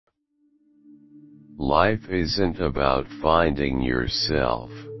Life isn't about finding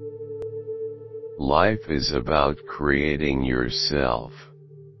yourself. Life is about creating yourself.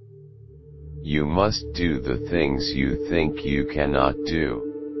 You must do the things you think you cannot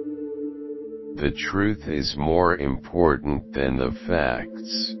do. The truth is more important than the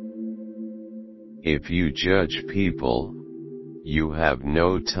facts. If you judge people, you have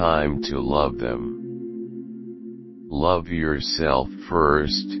no time to love them. Love yourself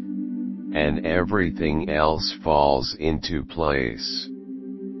first, and everything else falls into place.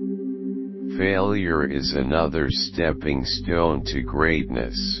 Failure is another stepping stone to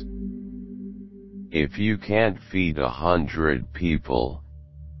greatness. If you can't feed 100 people,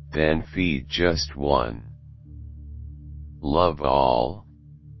 then feed just one. Love all,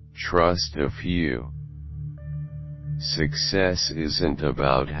 trust a few. Success isn't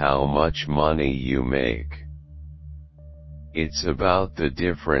about how much money you make. It's about the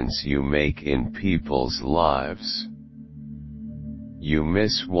difference you make in people's lives. You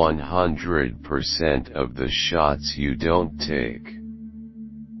miss 100% of the shots you don't take.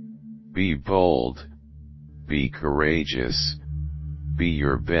 Be bold. Be courageous. Be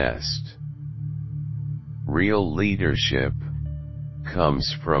your best. Real leadership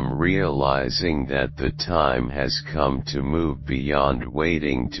comes from realizing that the time has come to move beyond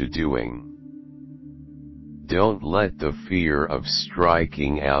waiting to doing. Don't let the fear of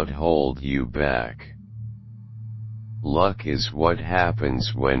striking out hold you back. Luck is what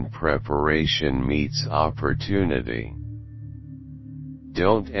happens when preparation meets opportunity.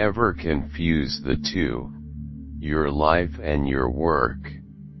 Don't ever confuse the two, your life and your work.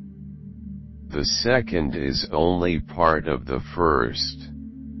 The second is only part of the first.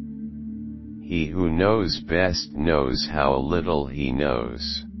 He who knows best knows how little he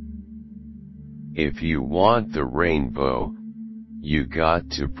knows. If you want the rainbow, you got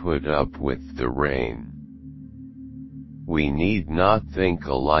to put up with the rain. We need not think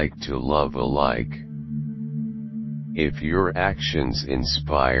alike to love alike. If your actions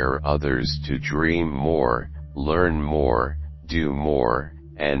inspire others to dream more, learn more, do more,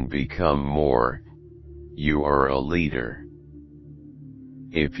 and become more, you are a leader.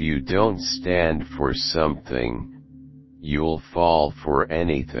 If you don't stand for something, you'll fall for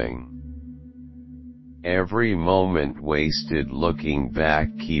anything. Every moment wasted looking back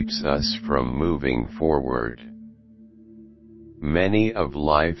keeps us from moving forward. Many of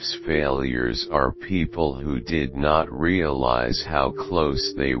life's failures are people who did not realize how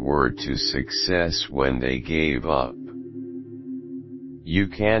close they were to success when they gave up. You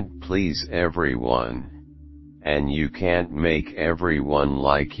can't please everyone, and you can't make everyone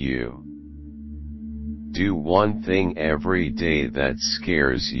like you. Do one thing every day that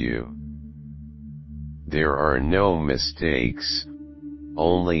scares you. There are no mistakes,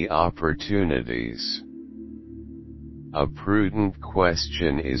 only opportunities. A prudent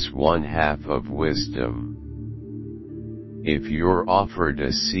question is one half of wisdom. If you're offered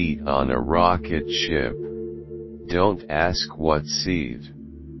a seat on a rocket ship, don't ask what seat.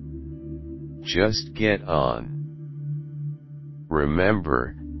 Just get on.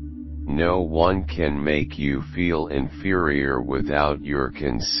 Remember, no one can make you feel inferior without your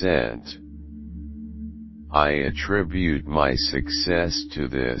consent. I attribute my success to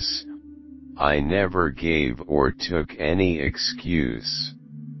this. I never gave or took any excuse.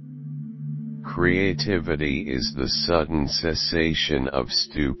 Creativity is the sudden cessation of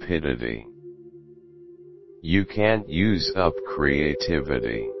stupidity. You can't use up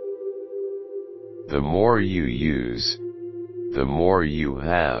creativity. The more you use, the more you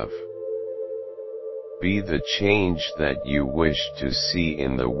have. Be the change that you wish to see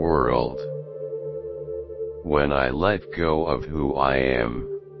in the world. When I let go of who I am,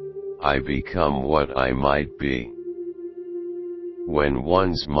 I become what I might be. When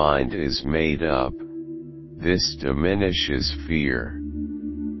one's mind is made up, this diminishes fear.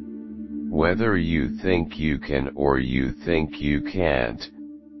 Whether you think you can or you think you can't,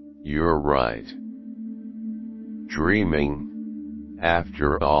 you're right. Dreaming,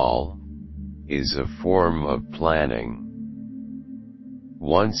 after all, is a form of planning.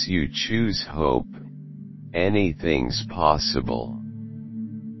 Once you choose hope, anything's possible.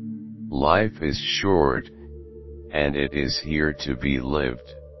 Life is short, and it is here to be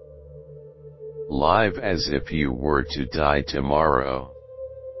lived. Live as if you were to die tomorrow.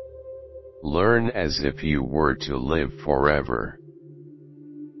 Learn as if you were to live forever.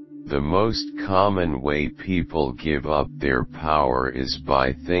 The most common way people give up their power is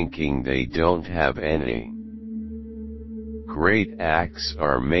by thinking they don't have any. Great acts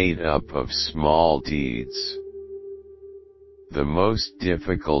are made up of small deeds. The most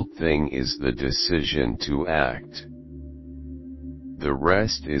difficult thing is the decision to act. The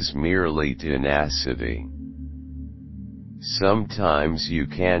rest is merely tenacity. Sometimes you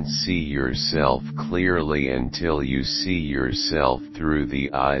can't see yourself clearly until you see yourself through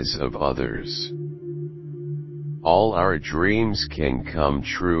the eyes of others. All our dreams can come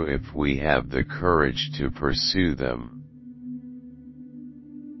true if we have the courage to pursue them.